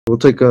We'll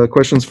take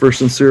questions for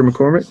Sincere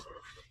McCormick.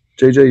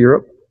 JJ, you're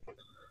up.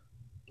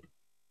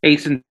 Hey,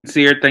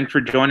 Sincere, thanks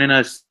for joining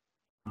us.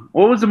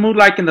 What was the mood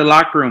like in the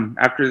locker room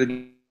after the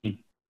game?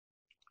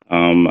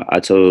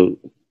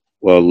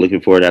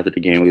 Looking forward after the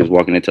game, we was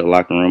walking into the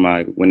locker room.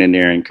 I went in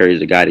there and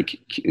encouraged the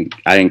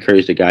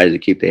guys to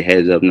keep their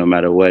heads up no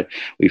matter what.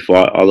 We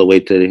fought all the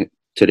way to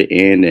the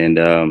end,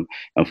 and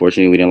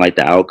unfortunately, we didn't like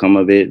the outcome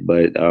of it.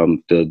 But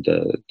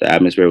the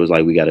atmosphere was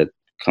like, we got to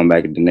come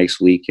back the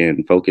next week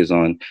and focus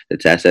on the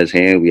task at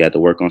hand. We had to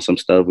work on some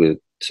stuff with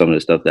some of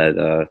the stuff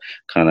that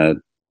kind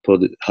of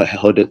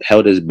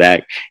held us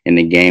back in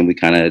the game. We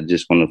kind of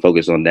just want to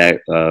focus on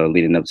that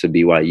leading up to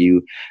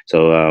BYU.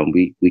 So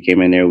we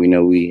came in there. We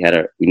know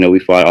we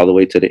fought all the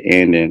way to the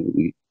end, and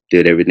we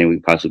did everything we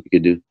possibly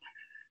could do.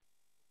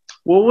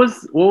 What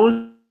was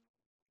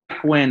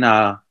when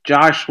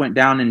Josh went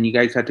down and you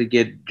guys had to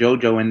get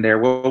JoJo in there?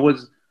 What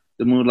was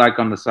the mood like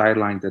on the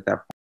sidelines at that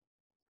point?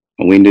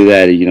 When we knew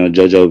that,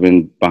 JoJo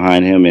been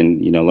behind him and,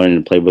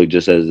 learning the playbook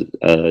just as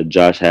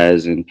Josh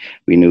has, and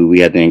we knew we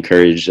had to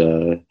encourage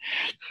him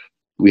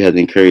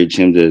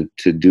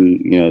to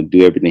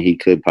do everything he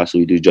could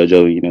possibly do.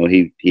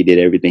 JoJo, he did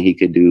everything he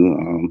could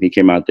do. He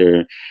came out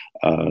there,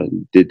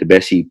 did the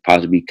best he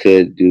possibly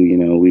could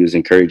do. We was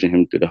encouraging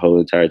him through the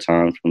whole entire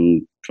time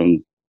from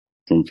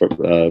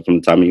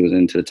the time he was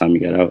in to the time he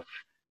got out.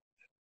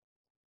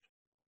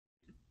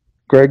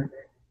 Greg?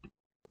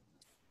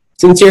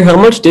 Sincere, how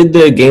much did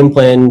the game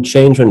plan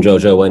change when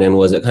JoJo went in?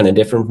 Was it kind of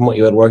different from what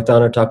you had worked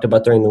on or talked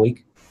about during the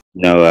week?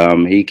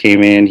 No, he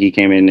came in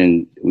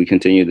and we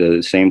continued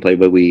the same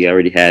playbook we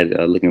already had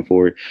looking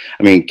forward.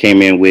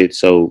 Came in with,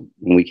 so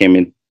when we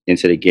came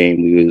into the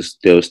game, we was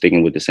still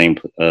sticking with the same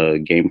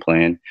game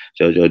plan.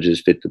 JoJo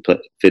just fit the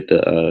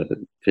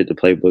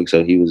playbook,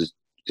 so he was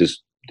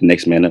just the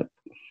next man up.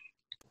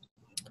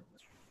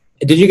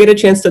 Did you get a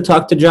chance to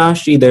talk to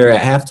Josh either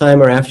at halftime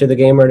or after the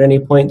game or at any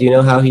point? Do you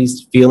know how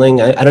he's feeling?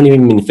 I don't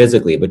even mean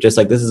physically, but just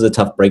like this is a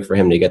tough break for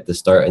him to get the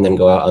start and then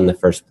go out on the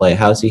first play.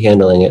 How's he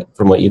handling it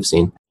from what you've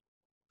seen?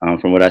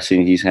 From what I've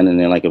seen, he's handling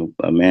it like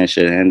a man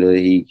should handle it.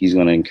 He's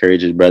going to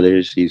encourage his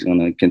brothers. He's going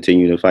to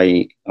continue to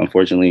fight.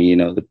 Unfortunately,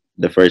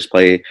 the first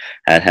play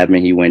had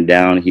happened. He went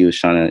down. He was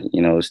trying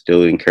to,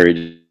 still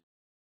encourage.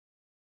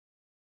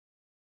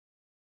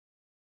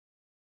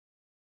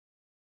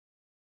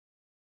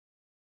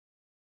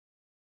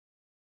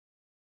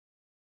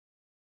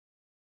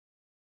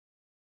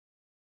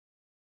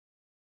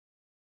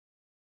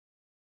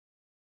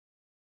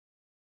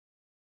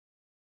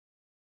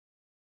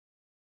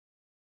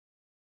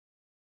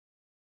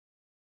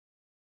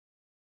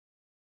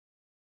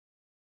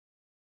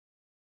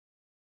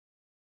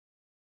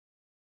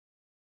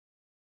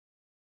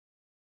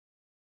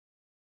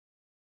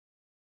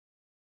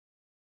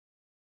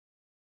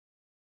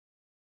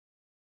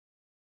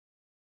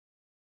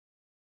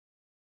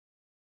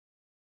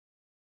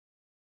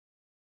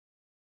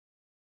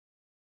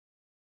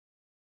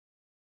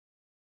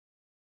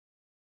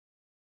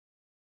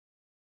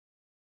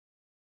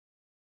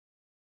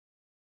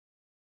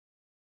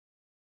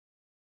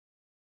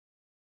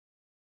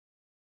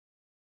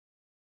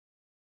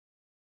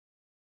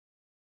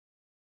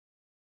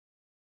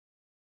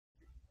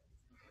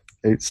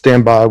 Hey,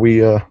 stand by.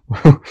 We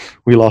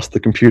lost the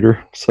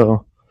computer,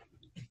 so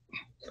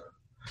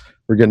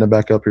we're getting it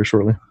back up here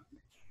shortly.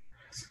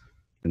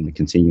 And we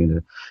continue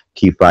to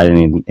keep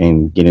fighting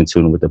and get in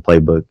tune with the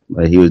playbook.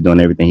 He was doing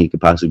everything he could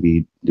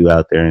possibly do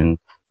out there, and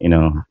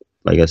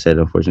like I said,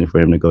 unfortunately for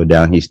him to go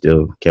down, he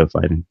still kept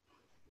fighting.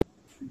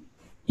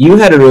 You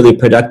had a really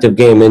productive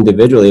game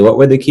individually. What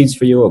were the keys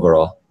for you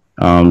overall?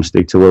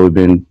 Stick to what we've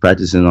been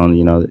practicing on.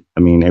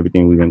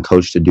 Everything we've been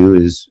coached to do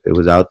it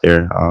was out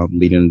there,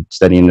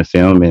 studying the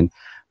film and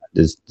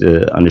just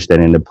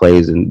understanding the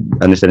plays and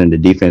understanding the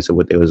defense of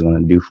what they was going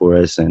to do for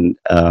us, and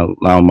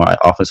allowing my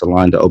offensive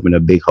line to open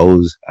up big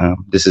holes.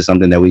 This is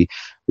something that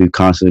we've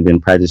constantly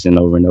been practicing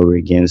over and over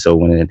again. So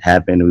when it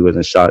happened, we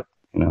wasn't shocked.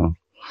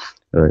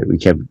 We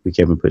kept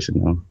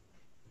pushing them.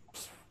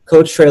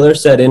 Coach Traylor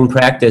said in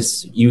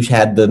practice you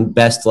had the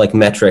best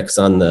metrics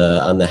on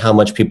the how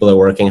much people are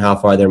working, how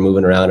far they're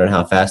moving around, and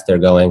how fast they're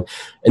going,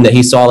 and that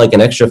he saw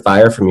an extra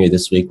fire from you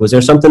this week. Was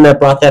there something that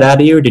brought that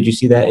out of you, or did you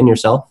see that in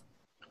yourself?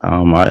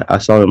 I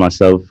saw it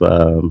myself.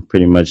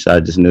 Pretty much, I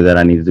just knew that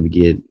I needed to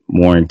get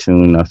more in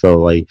tune. I felt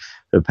like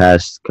the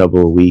past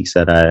couple of weeks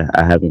that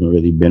I haven't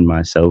really been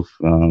myself.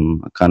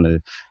 I kind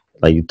of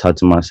talked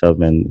to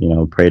myself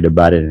and prayed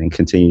about it and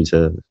continue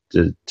to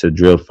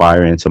drill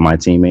fire into my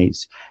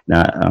teammates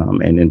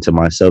and into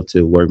myself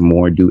to work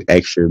more, do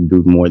extra,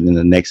 do more than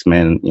the next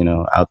man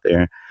out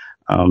there.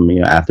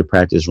 After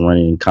practice,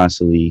 running,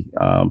 constantly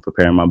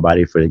preparing my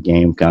body for the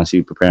game,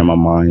 constantly preparing my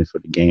mind for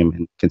the game,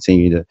 and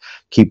continue to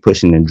keep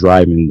pushing and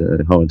driving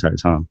the whole entire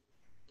time.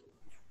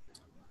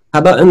 How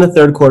about in the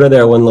third quarter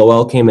there when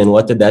Lowell came in?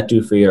 What did that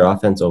do for your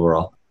offense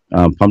overall?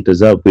 Pumped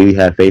us up. We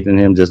had faith in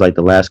him, just like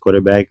the last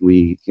quarterback.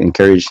 We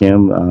encouraged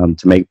him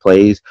to make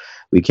plays.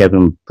 we kept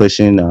them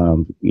pushing.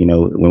 You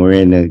know, when we're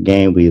in the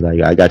game, we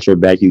like, I got your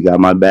back, you got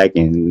my back,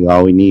 and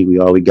all we need, we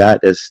all we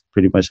got. That's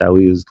pretty much how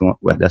we was going.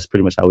 That's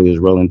pretty much how we was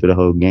rolling through the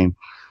whole game.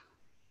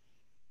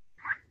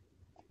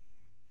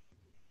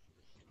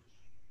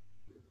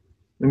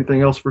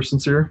 Anything else for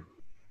Sincere?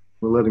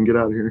 We'll let him get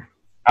out of here.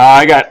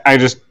 I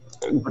just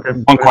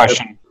one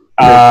question.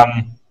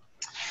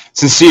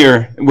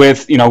 Sincere,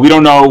 with, you know, we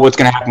don't know what's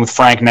going to happen with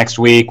Frank next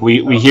week.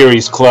 We hear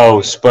he's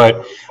close,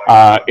 but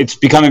it's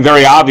becoming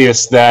very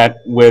obvious that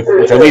with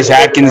at least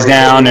Atkins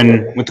down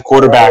and with the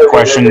quarterback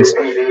questions,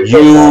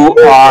 you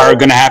are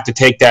going to have to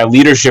take that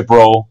leadership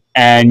role,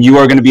 and you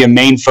are going to be a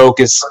main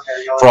focus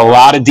for a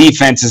lot of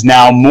defenses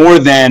now, more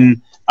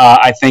than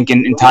I think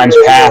in times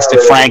past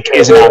if Frank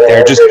isn't out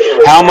there. Just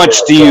how much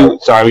do you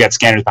 – sorry, we got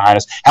scanners behind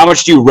us. How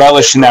much do you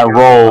relish in that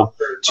role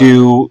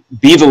to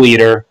be the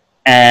leader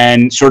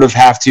and sort of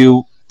have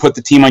to put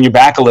the team on your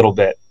back a little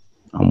bit?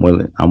 I'm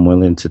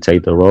willing to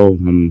take the role.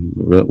 I'm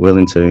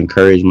willing to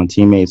encourage my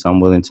teammates. I'm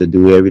willing to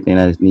do everything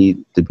that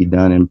needs to be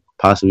done and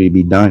possibly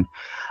be done.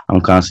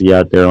 I'm constantly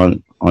out there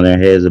on their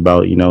heads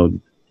about, you know,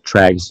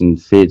 tracks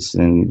and fits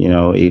and, you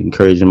know,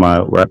 encouraging my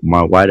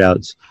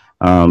wideouts,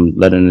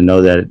 letting them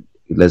know that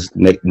let's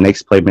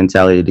next play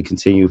mentality to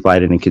continue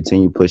fighting and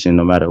continue pushing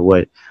no matter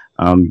what.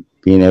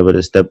 Being able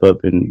to step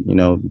up and, you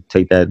know,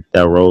 take that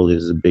role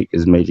is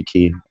a major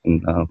key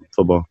in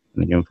football,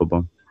 in the game of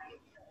football.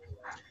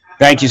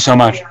 Thank you so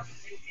much.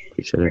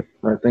 Appreciate it.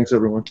 All right, thanks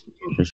everyone.